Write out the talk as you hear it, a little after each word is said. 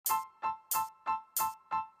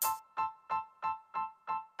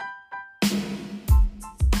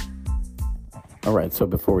All right, so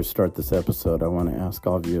before we start this episode, I want to ask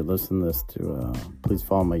all of you who listen to this to please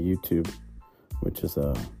follow my YouTube, which is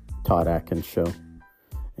a Todd Atkins show.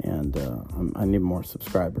 And I need more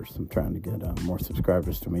subscribers. I'm trying to get more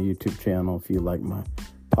subscribers to my YouTube channel. If you like my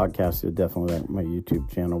podcast, you'll definitely like my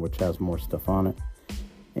YouTube channel, which has more stuff on it.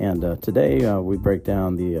 And today we break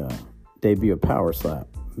down the debut of Power Slap.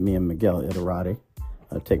 Me and Miguel Iterati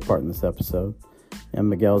take part in this episode. And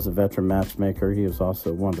Miguel is a veteran matchmaker. He was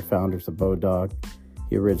also one of the founders of Bodog.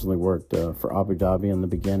 He originally worked for Abu Dhabi in the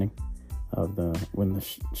beginning of when the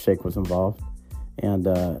Sheikh was involved. And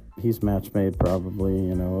he's matchmade probably,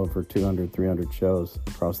 over 200, 300 shows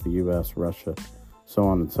across the U.S., Russia, so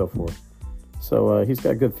on and so forth. So he's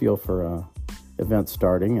got a good feel for events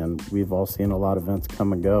starting, and we've all seen a lot of events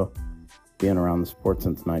come and go, being around the sport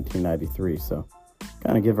since 1993. So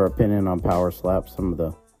kind of give our opinion on Power Slap, some of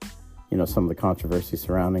the controversy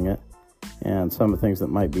surrounding it, and some of the things that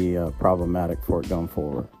might be problematic for it going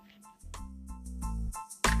forward.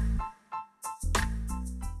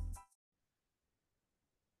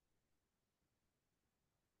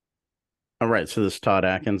 All right, so this is Todd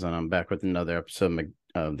Atkins, and I'm back with another episode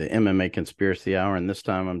of the MMA Conspiracy Hour, and this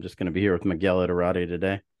time I'm just going to be here with Miguel Iterati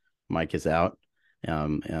today. Mike is out.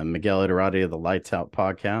 And Miguel Iterati of the Lights Out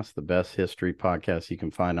podcast, the best history podcast you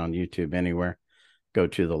can find on YouTube anywhere. Go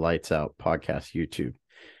to the Lights Out podcast YouTube.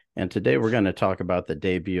 And today we're going to talk about the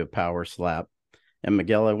debut of Power Slap. And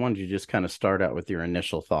Miguel, I wanted you to just kind of start out with your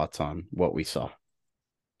initial thoughts on what we saw.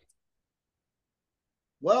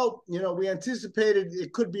 Well, we anticipated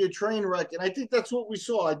it could be a train wreck, and I think that's what we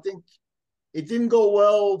saw. I think it didn't go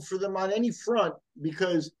well for them on any front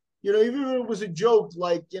because, even if it was a joke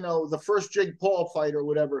like, the first Jake Paul fight or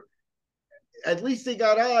whatever, at least they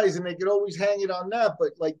got eyes and they could always hang it on that.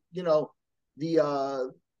 But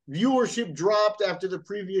the viewership dropped after the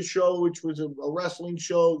previous show, which was a wrestling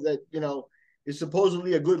show that, is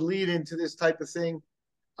supposedly a good lead into this type of thing.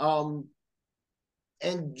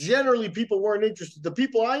 And generally people weren't interested. The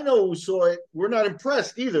people I know who saw it were not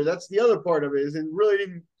impressed either. That's the other part of it, is it really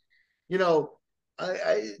didn't,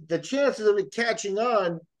 the chances of it catching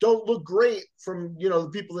on don't look great from, the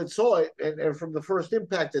people that saw it and from the first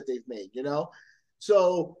impact that they've made,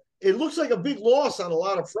 So it looks like a big loss on a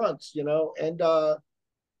lot of fronts, and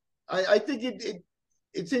I think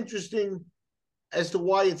it's interesting as to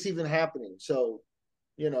why it's even happening. So,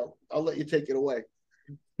 I'll let you take it away.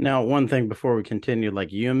 Now, one thing before we continue,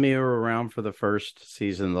 like you and me were around for the first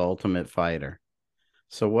season of The Ultimate Fighter.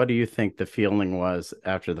 So what do you think the feeling was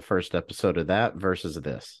after the first episode of that versus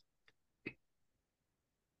this?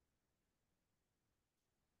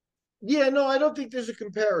 Yeah, no, I don't think there's a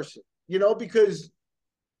comparison, because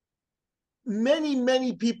many,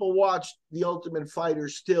 many people watch The Ultimate Fighter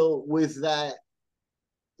still with that.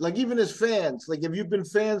 Like, even as fans, like if you've been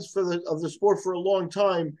fans of the sport for a long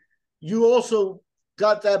time, you also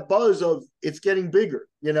got that buzz of it's getting bigger,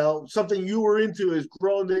 something you were into has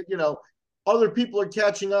grown, that, other people are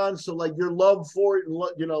catching on. So like your love for it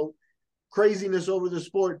and, craziness over the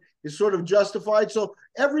sport is sort of justified. So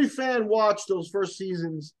every fan watched those first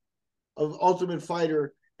seasons of Ultimate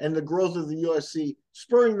Fighter and the growth of the UFC,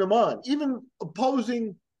 spurring them on. Even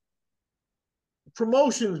opposing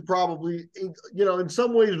promotions probably, in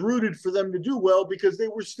some ways rooted for them to do well because they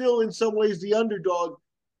were still in some ways the underdog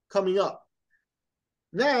coming up.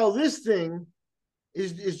 Now this thing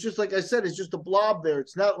is just like I said, it's just a blob there.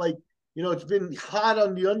 It's not like, it's been hot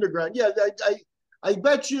on the underground. Yeah, I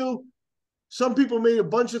bet you some people made a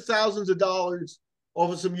bunch of thousands of dollars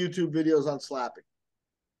off of some YouTube videos on slapping.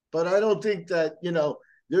 But I don't think that,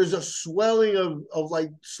 there's a swelling of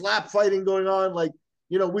like slap fighting going on. Like,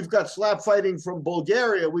 we've got slap fighting from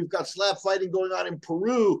Bulgaria. We've got slap fighting going on in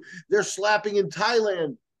Peru. They're slapping in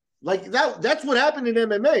Thailand. Like that's what happened in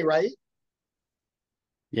MMA, right?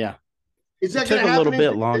 Yeah. Is that it took a little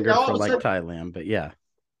bit longer for like Thailand, but yeah.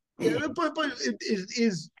 But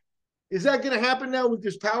is that going to happen now with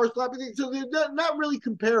this power slapping thing? So they're not really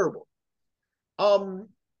comparable.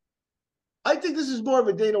 I think this is more of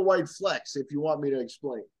a Dana White flex, if you want me to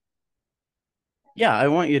explain. Yeah, I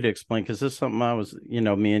want you to explain, because this is something I was,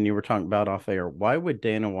 me and you were talking about off air. Why would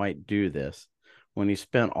Dana White do this when he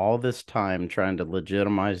spent all this time trying to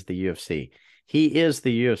legitimize the UFC? He is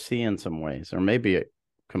the UFC in some ways, or maybe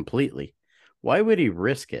completely. Why would he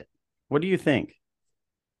risk it? What do you think?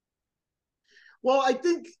 Well, I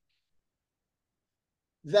think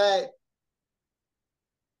that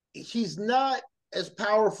he's not as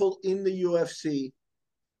powerful in the UFC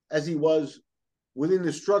as he was within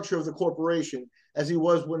the structure of the corporation as he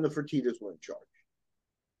was when the Fertittas were in charge.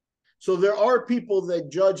 So there are people that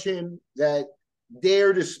judge him, that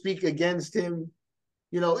dare to speak against him,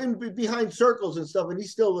 in behind circles and stuff, and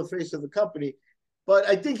he's still the face of the company. But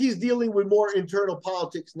I think he's dealing with more internal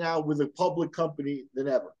politics now with a public company than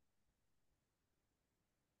ever.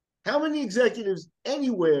 How many executives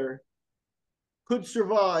anywhere could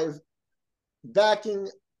survive backing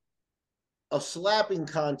a slapping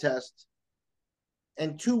contest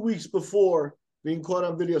and 2 weeks before being caught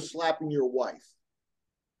on video slapping your wife?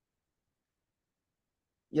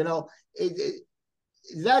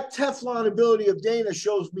 That Teflon ability of Dana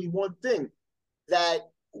shows me one thing, that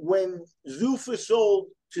when Zuffa sold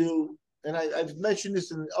to, and I've mentioned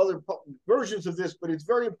this in other versions of this, but it's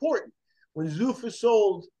very important. When Zuffa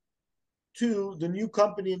sold to the new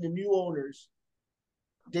company and the new owners,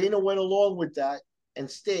 Dana went along with that and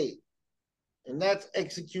stayed. And that's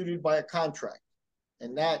executed by a contract.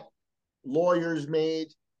 And that lawyers made,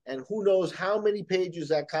 and who knows how many pages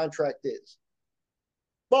that contract is.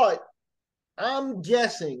 But I'm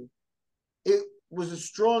guessing it was a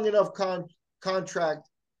strong enough contract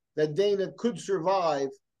that Dana could survive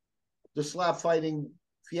the slap fighting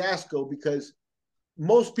fiasco, because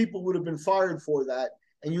most people would have been fired for that.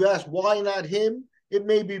 And you ask why not him? It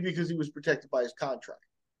may be because he was protected by his contract.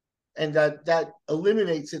 And that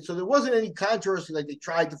eliminates it. So there wasn't any controversy like they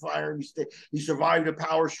tried to fire him. He survived a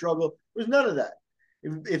power struggle. There's none of that.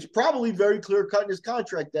 It's probably very clear cut in his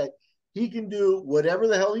contract that he can do whatever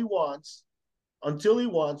the hell he wants until he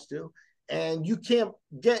wants to. And you can't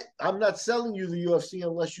I'm not selling you the UFC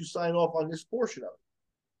unless you sign off on this portion of it.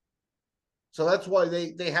 So that's why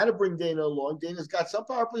they had to bring Dana along. Dana's got some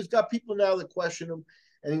power, but he's got people now that question him.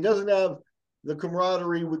 And he doesn't have the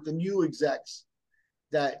camaraderie with the new execs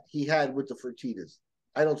that he had with the Fertittas.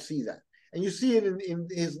 I don't see that. And you see it in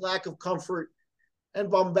his lack of comfort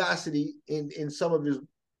and bombacity in some of his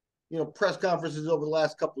press conferences over the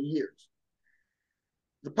last couple of years.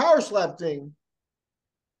 The power slap thing,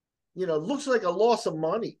 looks like a loss of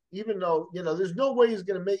money, even though, there's no way he's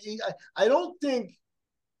going to make it. I don't think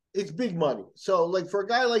it's big money. So, like, for a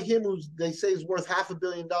guy like him, they say is worth $500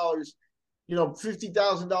 million,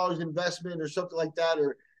 $50,000 investment or something like that,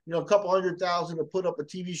 or, a couple $100,000 to put up a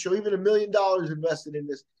TV show, even $1 million invested in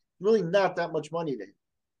this, really not that much money to him.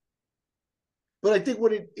 But I think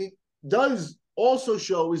what it does also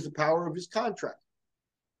show is the power of his contract.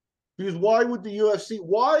 Because why would the UFC,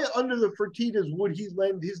 why under the Fertittas would he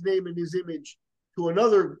lend his name and his image to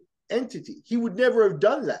another entity? He would never have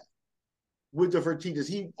done that with the Fertittas.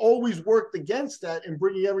 He always worked against that and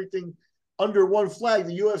bringing everything under one flag.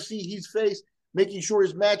 The UFC, he's faced, making sure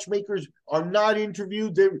his matchmakers are not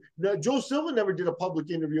interviewed. Joe Silva never did a public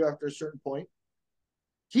interview after a certain point.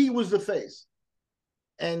 He was the face.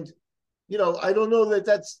 And, I don't know that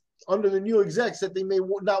that's under the new execs that they may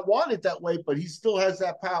not want it that way, but he still has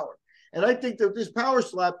that power. And I think that this power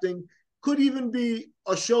slap thing could even be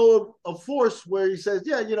a show of force where he says,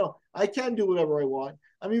 yeah, I can do whatever I want.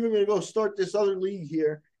 I'm even going to go start this other league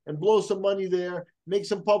here and blow some money there, make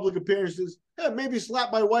some public appearances, maybe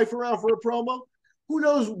slap my wife around for a promo. Who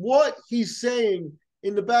knows what he's saying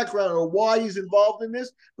in the background or why he's involved in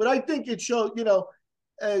this. But I think it shows,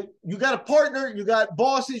 you got a partner, you got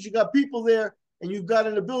bosses, you got people there, and you've got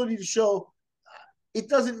an ability to show it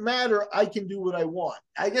doesn't matter. I can do what I want.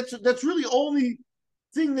 I guess that's really the only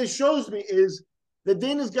thing this shows me is that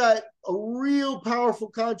Dana's got a real powerful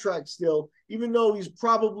contract still, even though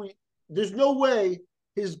there's no way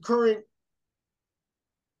his current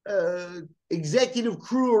executive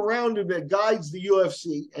crew around him that guides the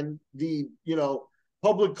UFC and the,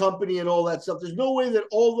 public company and all that stuff. There's no way that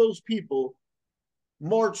all those people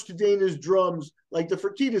march to Dana's drums like the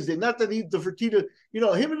Fertittas did. Not that the Fertitta,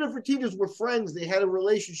 him and the Fertittas were friends. They had a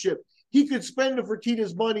relationship. He could spend the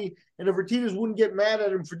Fertittas' money and the Fertittas wouldn't get mad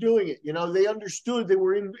at him for doing it. They understood they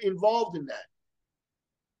were involved in that.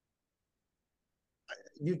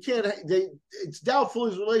 It's doubtful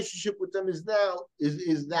his relationship with them is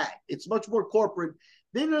that. It's much more corporate.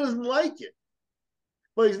 Dana doesn't like it.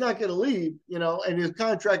 But he's not going to leave, and his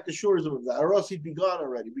contract assures him of that, or else he'd be gone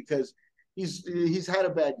already because he's had a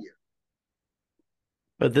bad year.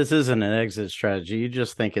 But this isn't an exit strategy. You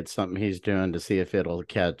just think it's something he's doing to see if it'll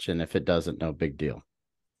catch, and if it doesn't, no big deal.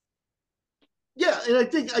 Yeah, and I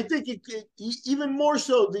think it even more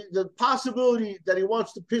so the possibility that he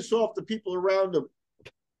wants to piss off the people around him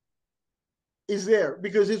is there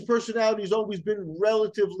because his personality has always been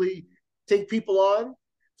relatively take people on.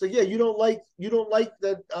 It's like, yeah, you don't like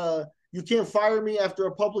that you can't fire me after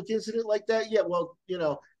a public incident like that. Yeah, well,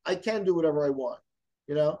 I can do whatever I want.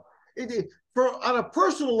 On a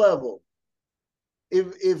personal level,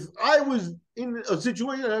 if I was in a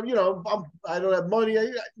situation, I don't have money,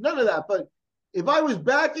 none of that. But if I was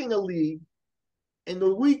backing a league And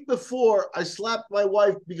the week before, I slapped my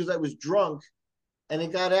wife because I was drunk and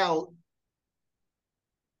it got out.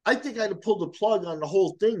 I think I'd have pulled the plug on the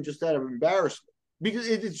whole thing just out of embarrassment because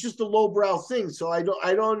it's just a lowbrow thing. So I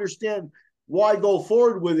don't understand why go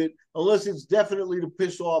forward with it unless it's definitely to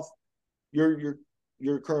piss off your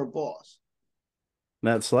current boss.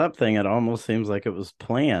 That slap thing, it almost seems like it was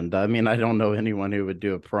planned. I mean, I don't know anyone who would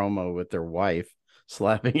do a promo with their wife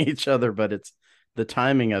slapping each other, but it's the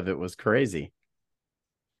timing of it was crazy.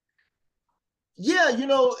 Yeah,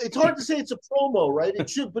 it's hard to say it's a promo, right? It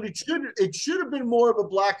should have been more of a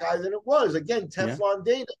black eye than it was. Again, Yeah. Teflon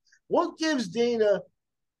Dana. What gives Dana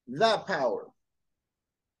that power?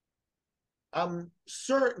 I'm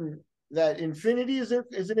certain that Infinity is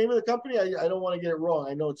the name of the company. I don't want to get it wrong.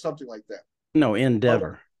 I know it's something like that. No, But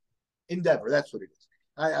Endeavor. Endeavor, that's what it is.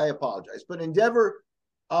 I apologize. But Endeavor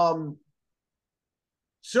um,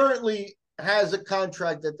 certainly has a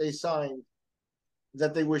contract that they signed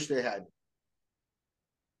that they wish they had.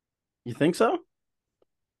 You think so?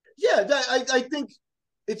 Yeah, I think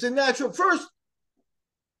it's a natural. First,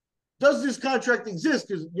 does this contract exist?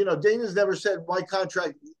 Because Dana's never said my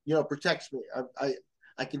contract protects me.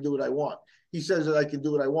 I can do what I want. He says that I can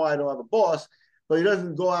do what I want. I don't have a boss, but he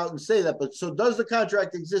doesn't go out and say that. But so does the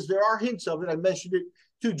contract exist? There are hints of it. I mentioned it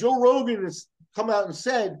too. Joe Rogan has come out and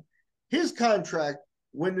said his contract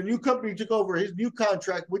when the new company took over, his new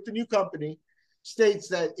contract with the new company states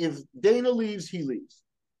that if Dana leaves, he leaves.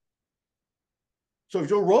 So if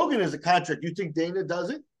Joe Rogan has a contract, you think Dana does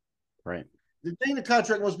it? Right. The Dana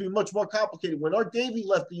contract must be much more complicated. When Art Davie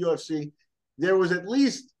left the UFC, there was at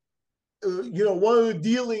least, one of the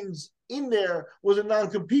dealings in there was a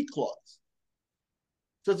non-compete clause.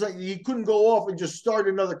 So it's like you couldn't go off and just start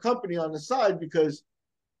another company on the side because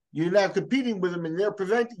you're not competing with them and they're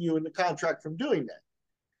preventing you in the contract from doing that.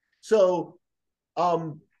 So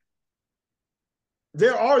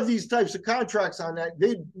there are these types of contracts on that.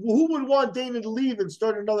 Who would want Dana to leave and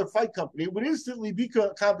start another fight company? It would instantly be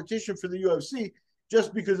competition for the UFC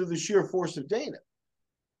just because of the sheer force of Dana.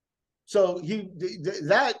 So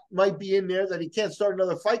that might be in there that he can't start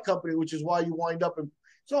another fight company, which is why you wind up and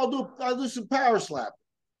so I'll do some power slap.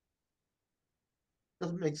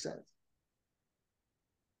 Doesn't make sense.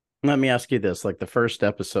 Let me ask you this. Like the first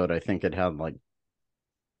episode, I think it had like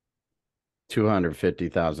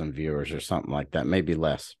 250,000 viewers or something like that, maybe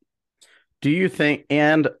less. Do you think,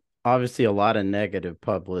 and obviously a lot of negative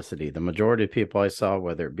publicity, the majority of people I saw,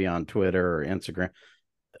 whether it be on Twitter or Instagram,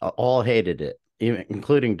 all hated it, even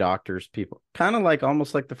including doctors, people, kind of like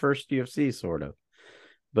almost like the first UFC sort of,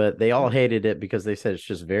 but they all hated it because they said it's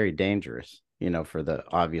just very dangerous, for the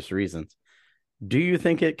obvious reasons. Do you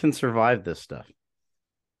think it can survive this stuff?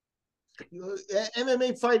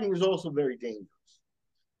 MMA fighting is also very dangerous,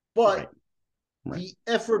 but right. The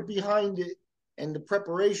effort behind it and the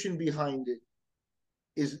preparation behind it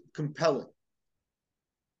is compelling.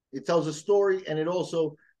 It tells a story and it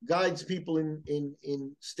also guides people in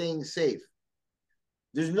staying safe.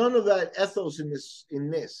 There's none of that ethos in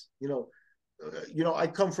this. I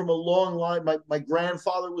come from a long line. My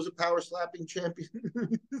grandfather was a power slapping champion.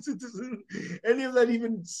 Any of that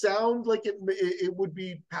even sound like it would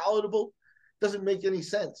be palatable? Doesn't make any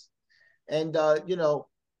sense. And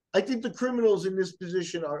I think the criminals in this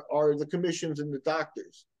position are the commissions and the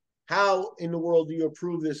doctors. How in the world do you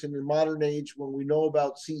approve this in the modern age when we know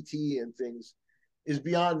about CT and things is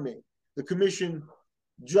beyond me. The commission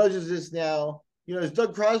judges this now. Is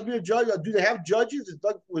Doug Crosby a judge? Do they have judges?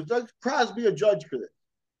 Was Doug Crosby a judge for this?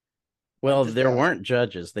 Well, there weren't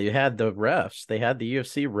judges. They had the refs. They had the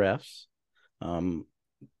UFC refs.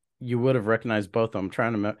 You would have recognized both of them. I'm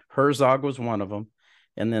trying to remember. Herzog was one of them.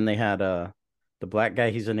 And then they had the black guy.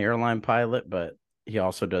 He's an airline pilot, but he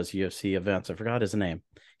also does UFC events. I forgot his name.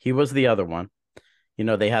 He was the other one.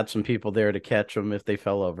 They had some people there to catch them if they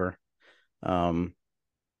fell over.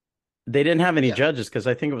 They didn't have any judges because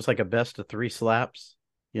I think it was like a best of 3 slaps,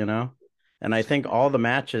 and I think all the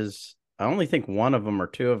matches, I only think one of them or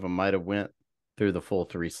two of them might have went through the full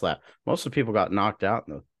 3 slap. Most of the people got knocked out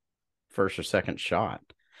in the first or second shot.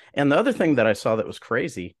 And the other thing that I saw that was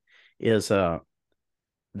crazy is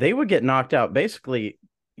they would get knocked out, basically,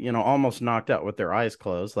 almost knocked out with their eyes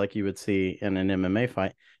closed, like you would see in an MMA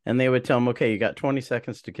fight. And they would tell them, okay, you got 20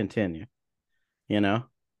 seconds to continue,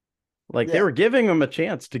 They were giving them a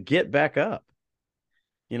chance to get back up,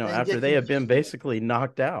 after they had been basically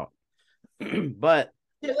knocked out. But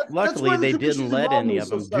luckily they didn't let any of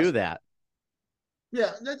them do that.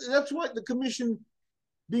 Yeah, that's what the commission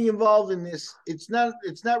being involved in this. It's not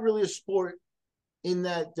really a sport in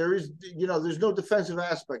that there's no defensive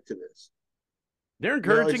aspect to this. They're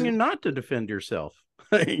encouraging you not to defend yourself.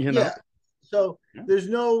 Yeah. So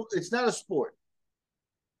it's not a sport.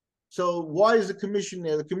 So why is the commission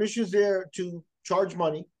there? The commission's there to charge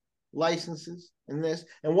money, licenses, and this.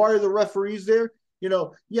 And why are the referees there?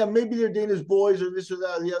 Yeah, maybe they're Dana's boys or this or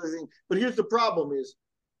that or the other thing. But here's the problem is,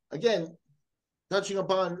 again, touching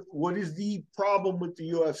upon what is the problem with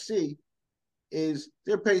the UFC is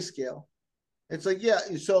their pay scale. It's like, yeah,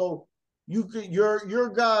 so your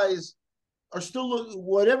guys are still,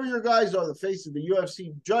 whatever your guys are, the face of the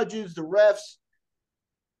UFC judges, the refs,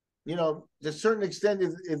 to a certain extent,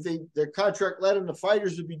 if their contract let them, the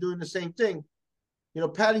fighters would be doing the same thing.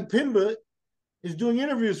 Paddy Pimblett is doing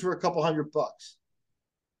interviews for a couple $100.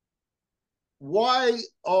 Why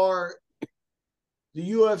are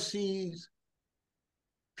the UFC's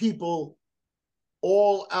people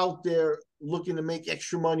all out there looking to make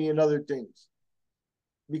extra money and other things?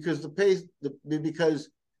 Because because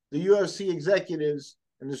the UFC executives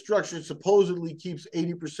and the structure supposedly keeps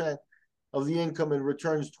 80% of the income and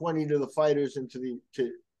returns 20 to the fighters and to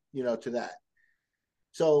that.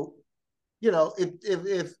 So, I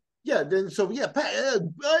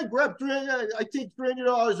grab I take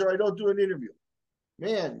 $300 or I don't do an interview.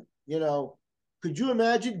 Man, could you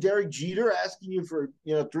imagine Derek Jeter asking you for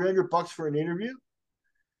 $300 for an interview?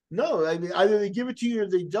 No, I mean, either they give it to you or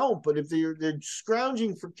they don't. But if they're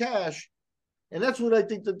scrounging for cash, and that's what I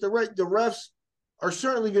think that the refs are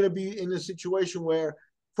certainly going to be in a situation where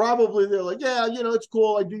probably they're like, yeah, it's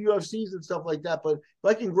cool. I do UFCs and stuff like that. But if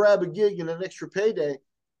I can grab a gig and an extra payday,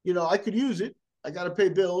 I could use it. I got to pay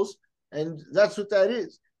bills. And that's what that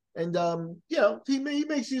is. And, he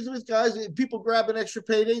makes use of his guys. People grab an extra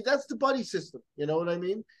payday. That's the buddy system. You know what I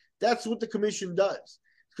mean? That's what the commission does.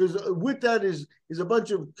 Because with that is a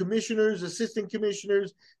bunch of commissioners, assistant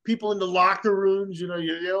commissioners, people in the locker rooms. You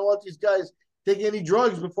don't want these guys take any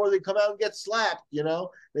drugs before they come out and get slapped. They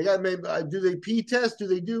got maybe do they pee test? Do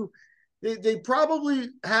they do? They probably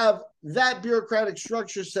have that bureaucratic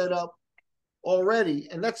structure set up already,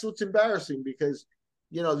 and that's what's embarrassing because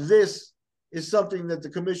this is something that the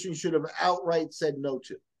commission should have outright said no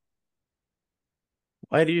to.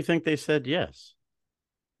 Why do you think they said yes?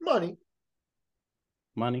 Money.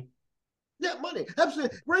 Yeah, money.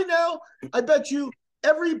 Absolutely. Right now, I bet you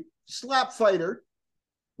every slap fighter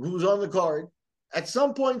who's on the card at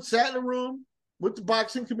some point sat in a room with the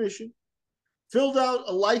boxing commission, filled out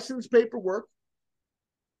a license paperwork,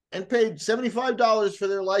 and paid $75 for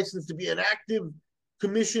their license to be an active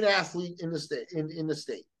commission athlete in the state. In the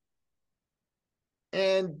state.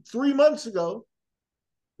 And 3 months ago,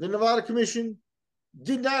 the Nevada Commission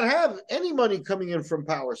did not have any money coming in from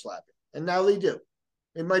power slapping, and now they do.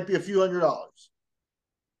 It might be a few $100s.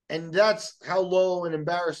 And that's how low and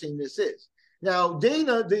embarrassing this is. Now,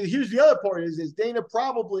 Dana, here's the other part is Dana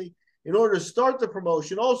probably, in order to start the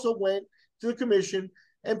promotion, also went to the commission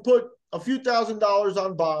and put a few $1,000s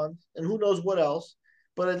on bond, and who knows what else,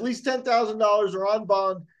 but at least $10,000 are on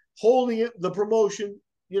bond, holding it, the promotion,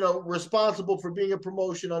 responsible for being a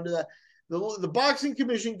promotion under that. The boxing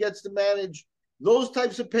commission gets to manage those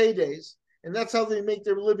types of paydays, and that's how they make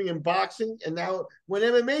their living in boxing. And now when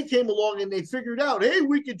MMA came along and they figured out, hey,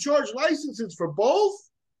 we could charge licenses for both,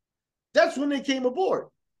 that's when they came aboard,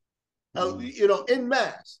 en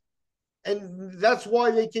masse. And that's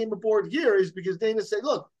why they came aboard here, is because Dana said,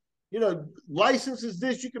 look, license is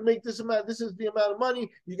this, you can make this amount, this is the amount of money,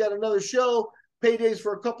 you got another show, paydays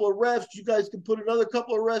for a couple of refs, you guys can put another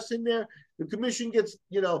couple of refs in there. The commission gets,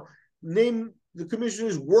 name the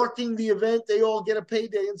commissioners working the event, they all get a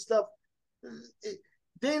payday and stuff.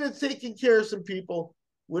 Dana's taking care of some people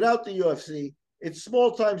without the UFC. It's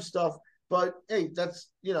small time stuff, but hey, that's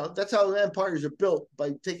how empires are built,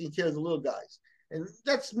 by taking care of the little guys. And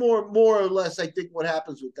that's more or less, I think, what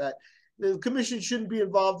happens with that. The commission shouldn't be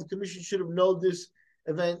involved. The commission should have known this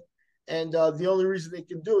event, and the only reason they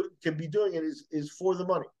can be doing it is for the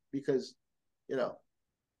money, because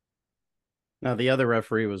Now, the other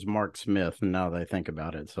referee was Mark Smith, and now that I think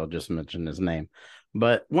about it, so I'll just mention his name.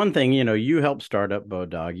 But one thing, you helped start up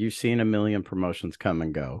Bodog. You've seen a million promotions come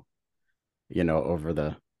and go, over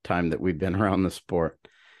the time that we've been around the sport.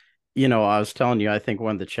 I was telling you, I think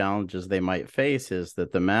one of the challenges they might face is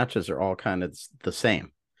that the matches are all kind of the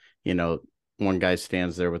same. One guy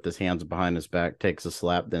stands there with his hands behind his back, takes a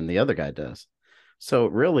slap, then the other guy does. So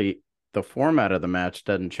really, the format of the match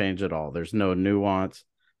doesn't change at all. There's no nuance.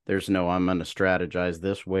 There's no, I'm going to strategize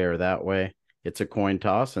this way or that way. It's a coin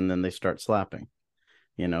toss, and then they start slapping.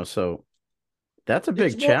 So that's a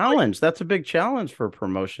big challenge. That's a big challenge for a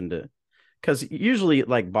promotion because usually,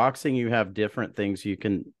 like boxing, you have different things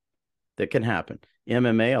that can happen.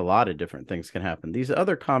 MMA, a lot of different things can happen. These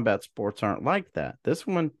other combat sports aren't like that. This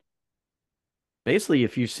one, Basically,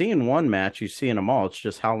 if you've seen one match, you've seen them all. It's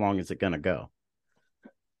just how long is it going to go?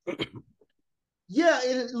 Yeah,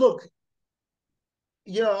 look,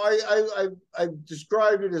 I've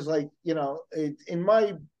described it as like, in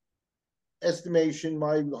my estimation,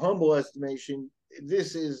 my humble estimation,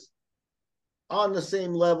 this is on the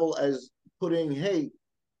same level as putting, hey,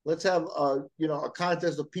 let's have a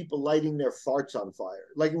contest of people lighting their farts on fire.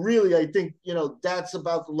 Like really, I think that's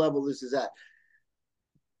about the level this is at.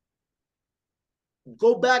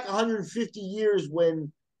 Go back 150 years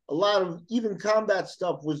when a lot of even combat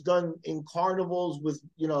stuff was done in carnivals with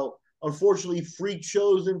unfortunately freak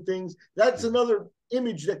shows and things. That's another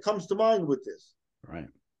image that comes to mind with this. Right.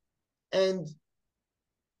 And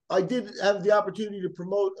I did have the opportunity to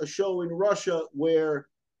promote a show in Russia where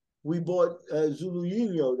we bought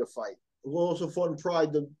Zuluinho to fight, who also fought in Pride.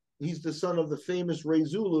 He's the son of the famous Ray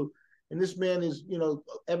Zulu, and this man is,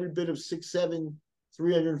 every bit of 6'7",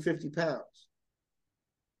 350 pounds.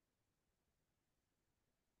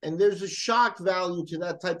 And there's a shock value to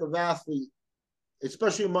that type of athlete,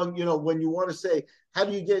 especially among, when you want to say, how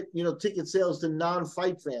do you get, ticket sales to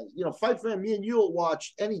non-fight fans? Fight fan, me and you will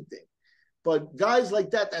watch anything. But guys like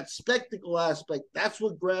that spectacle aspect, that's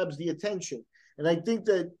what grabs the attention. And I think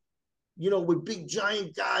that, with big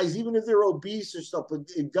giant guys, even if they're obese or stuff, but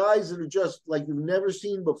guys that are just like you've never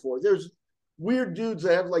seen before. There's weird dudes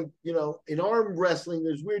that have like, in arm wrestling,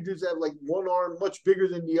 there's weird dudes that have like one arm much bigger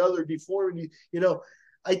than the other, deformity.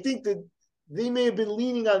 I think that they may have been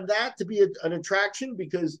leaning on that to be an attraction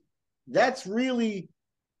because that's really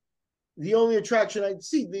the only attraction I'd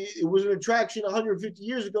see. It was an attraction 150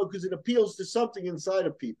 years ago because it appeals to something inside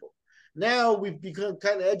of people. Now we've become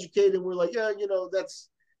kind of educated. And we're like, yeah, that's,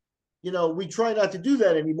 we try not to do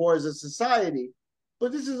that anymore as a society.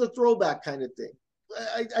 But this is a throwback kind of thing.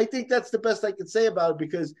 I think that's the best I can say about it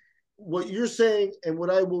because what you're saying and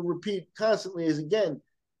what I will repeat constantly is, again,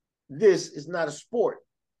 this is not a sport.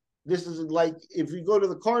 This is like if you go to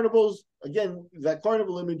the carnivals, again, that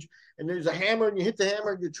carnival image, and there's a hammer and you hit the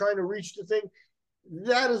hammer and you're trying to reach the thing.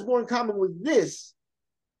 That is more in common with this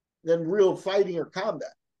than real fighting or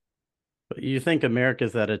combat. But you think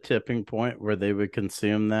America's at a tipping point where they would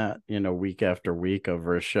consume that, week after week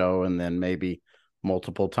over a show and then maybe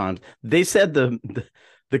multiple times? They said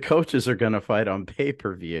the coaches are going to fight on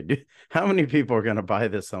pay-per-view. How many people are going to buy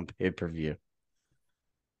this on pay-per-view?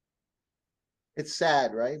 It's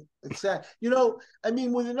sad, right? It's sad.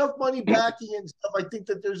 With enough money backing and stuff, I think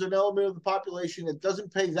that there's an element of the population that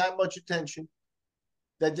doesn't pay that much attention,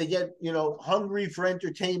 that they get, hungry for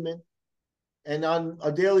entertainment and on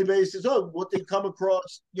a daily basis, what they come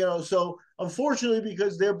across, so unfortunately,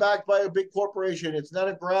 because they're backed by a big corporation, it's not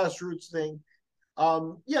a grassroots thing.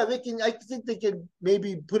 I think they can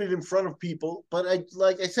maybe put it in front of people, but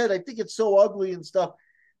like I said, I think it's so ugly and stuff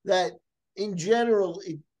that in general,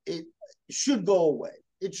 it should go away.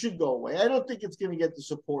 It should go away. I don't think it's going to get the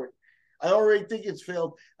support. I already think it's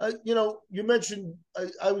failed. You mentioned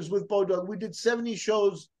I was with Bodog. We did 70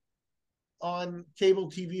 shows on cable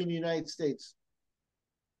TV in the United States.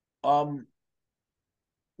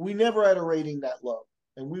 We never had a rating that low,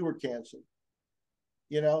 and we were canceled.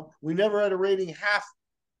 We never had a rating half.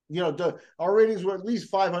 Our ratings were at least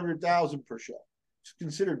 500,000 per show. It's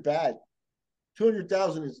considered bad.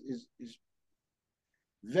 200,000 is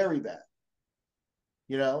very bad.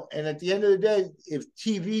 And at the end of the day, if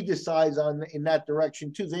TV decides in that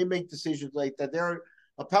direction too, they make decisions like that. They're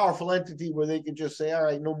a powerful entity where they can just say, all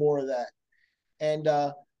right, no more of that. And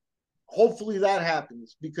hopefully that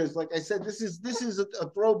happens because, like I said, this is a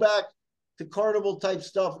throwback to carnival type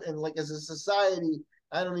stuff. And like as a society,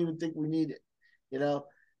 I don't even think we need it.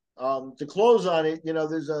 To close on it,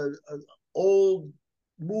 there's a old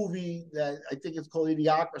movie that I think it's called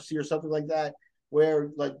Idiocracy or something like that, where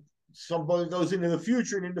like somebody goes into the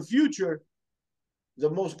future, and in the future, the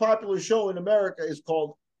most popular show in America is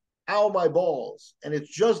called Ow My Balls, and it's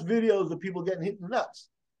just videos of people getting hit in the nuts.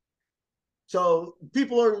 So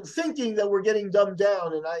people are thinking that we're getting dumbed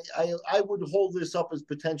down, and I would hold this up as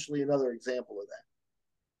potentially another example of that.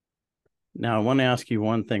 Now, I want to ask you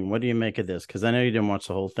one thing. What do you make of this? Because I know you didn't watch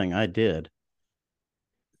the whole thing. I did.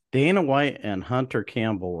 Dana White and Hunter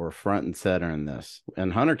Campbell were front and center in this.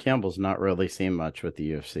 And Hunter Campbell's not really seen much with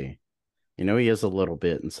the UFC. He is a little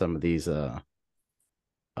bit in some of these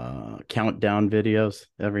countdown videos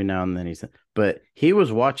every now and then. But he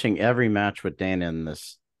was watching every match with Dana in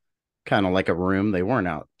this kind of like a room. They weren't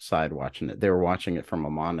outside watching it. They were watching it from a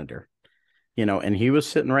monitor, and he was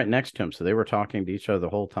sitting right next to him. So they were talking to each other the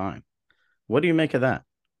whole time. What do you make of that?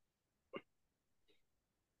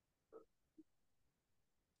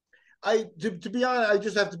 To be honest, I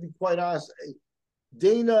just have to be quite honest.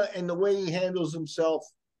 Dana and the way he handles himself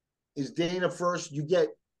is Dana first. You get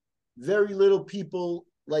very little people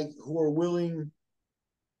like who are willing,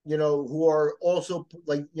 who are also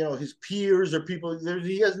like, his peers or people.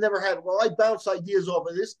 He has never had, well, I bounce ideas off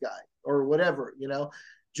of this guy or whatever.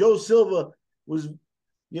 Joe Silva was,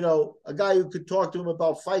 a guy who could talk to him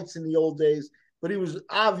about fights in the old days, but he was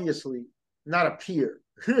obviously not a peer.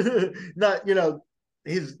 Not,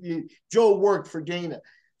 Joe worked for Dana.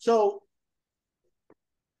 So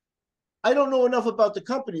I don't know enough about the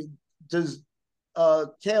company. Does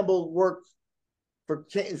Campbell work for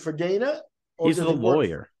Dana? Or he's the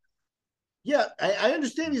lawyer. Yeah, I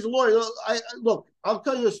understand he's a lawyer. Look, I'll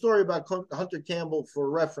tell you a story about Hunter Campbell for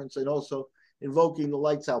reference, and also invoking the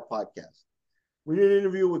Lights Out podcast. We did an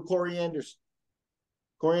interview with Corey Anderson.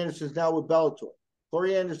 Corey Anderson's now with Bellator.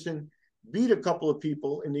 Corey Anderson beat a couple of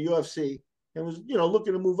people in the UFC and was,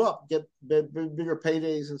 looking to move up, get bigger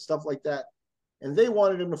paydays and stuff like that. And they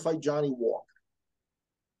wanted him to fight Johnny Walker.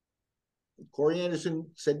 Corey Anderson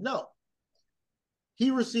said no. He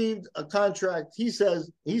received a contract. He said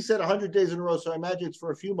 100 days in a row, so I imagine it's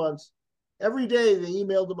for a few months. Every day they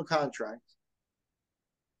emailed him a contract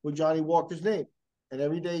with Johnny Walker's name, and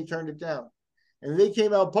every day he turned it down. And they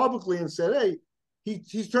came out publicly and said, hey,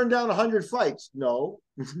 he's turned down 100 fights. No.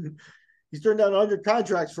 He's turned down 100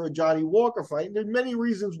 contracts for a Johnny Walker fight. And there's many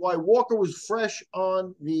reasons why. Walker was fresh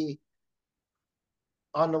on the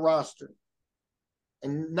roster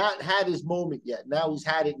and not had his moment yet. Now he's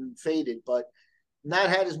had it and faded, but not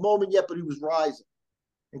had his moment yet, but he was rising.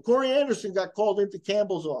 And Corey Anderson got called into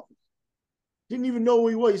Campbell's office. Didn't even know who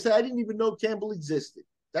he was. He said, I didn't even know Campbell existed.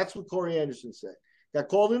 That's what Corey Anderson said. Got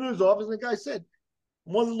called into his office, and the guy said,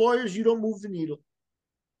 I'm one of the lawyers, you don't move the needle.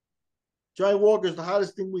 Johnny Walker's the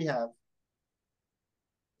hottest thing we have.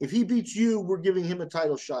 If he beats you, we're giving him a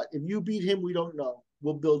title shot. If you beat him, we don't know.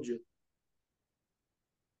 We'll build you.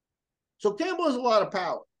 So Campbell has a lot of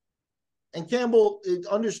power. And Campbell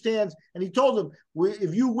understands, and he told him,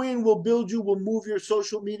 if you win, we'll build you, we'll move your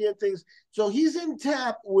social media things. So he's in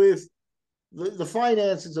tap with the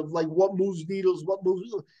finances of like what moves needles,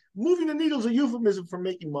 moving the needles, a euphemism for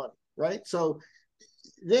making money, right? So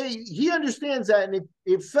he understands that, and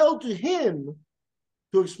it fell to him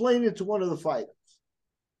to explain it to one of the fighters.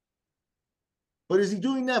 But is he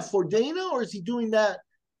doing that for Dana, or is he doing that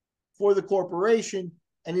for the corporation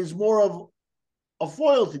and is more of a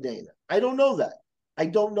foil to Dana? I don't know that.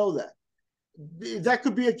 That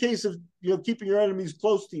could be a case of, keeping your enemies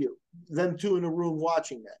close to you, them two in a room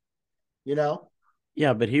watching that,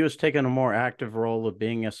 Yeah, but he was taking a more active role of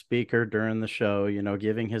being a speaker during the show,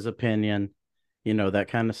 giving his opinion, that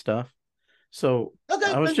kind of stuff. So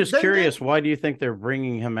okay, I was just curious, why do you think they're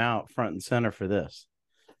bringing him out front and center for this?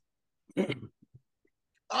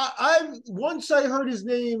 Once I heard his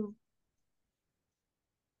name,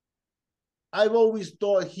 I've always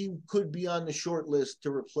thought he could be on the short list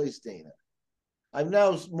to replace Dana. I've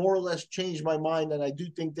now more or less changed my mind, and I do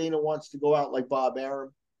think Dana wants to go out like Bob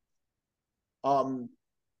Arum.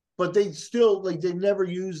 But they still, they've never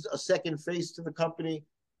used a second face to the company.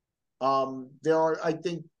 I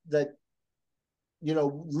think that,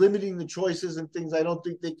 limiting the choices and things, I don't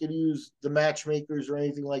think they can use the matchmakers or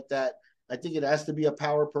anything like that. I think it has to be a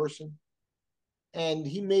power person. And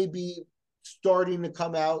he may be starting to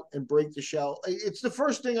come out and break the shell. It's the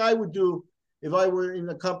first thing I would do if I were in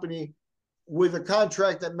a company with a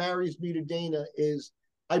contract that marries me to Dana, is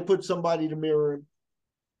I put somebody to mirror him.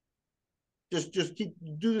 Just do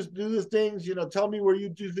the things, tell me where you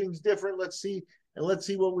do things different. Let's see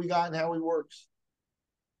what we got and how he works.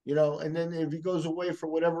 And then if he goes away for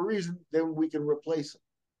whatever reason, then we can replace him.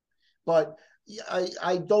 But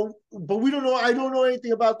I don't know. I don't know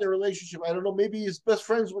anything about their relationship. I don't know. Maybe he's best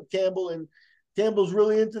friends with Campbell, and Campbell's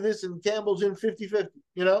really into this, and Campbell's in 50-50.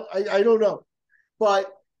 I don't know.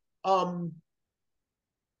 But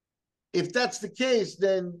if that's the case,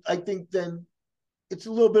 then I think it's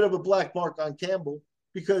a little bit of a black mark on Campbell,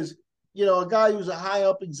 because, a guy who's a high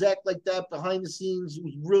up exec like that behind the scenes,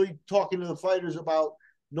 who's really talking to the fighters about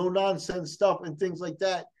no nonsense stuff and things like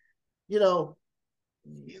that,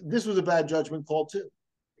 this was a bad judgment call too.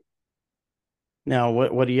 Now,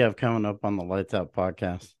 what do you have coming up on the Lights Out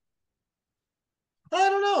podcast? I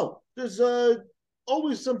don't know. There's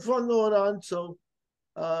always some fun going on, so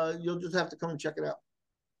you'll just have to come and check it out.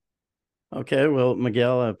 Okay, well,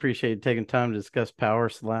 Miguel, I appreciate you taking time to discuss Power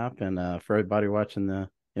Slap, and for everybody watching the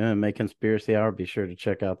MMA Conspiracy Hour, be sure to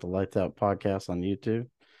check out the Lights Out podcast on YouTube.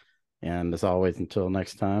 And as always, until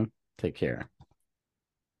next time, take care.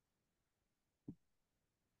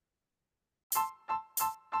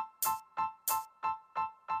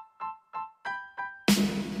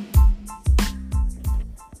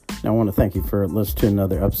 Now, I want to thank you for listening to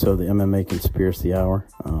another episode of the MMA Conspiracy Hour.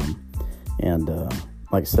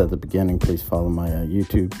 Like I said at the beginning, please follow my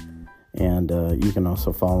YouTube. And you can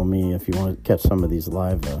also follow me if you want to catch some of these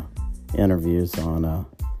live interviews on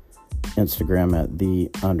Instagram at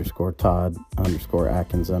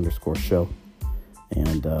 _Todd_Atkins_show.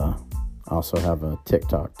 And I also have a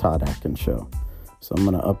TikTok, Todd Atkins Show. So I'm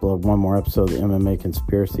going to upload one more episode of the MMA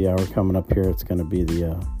Conspiracy Hour coming up here. It's going to be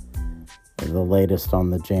the latest on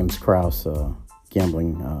the James Krause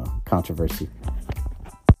gambling controversy.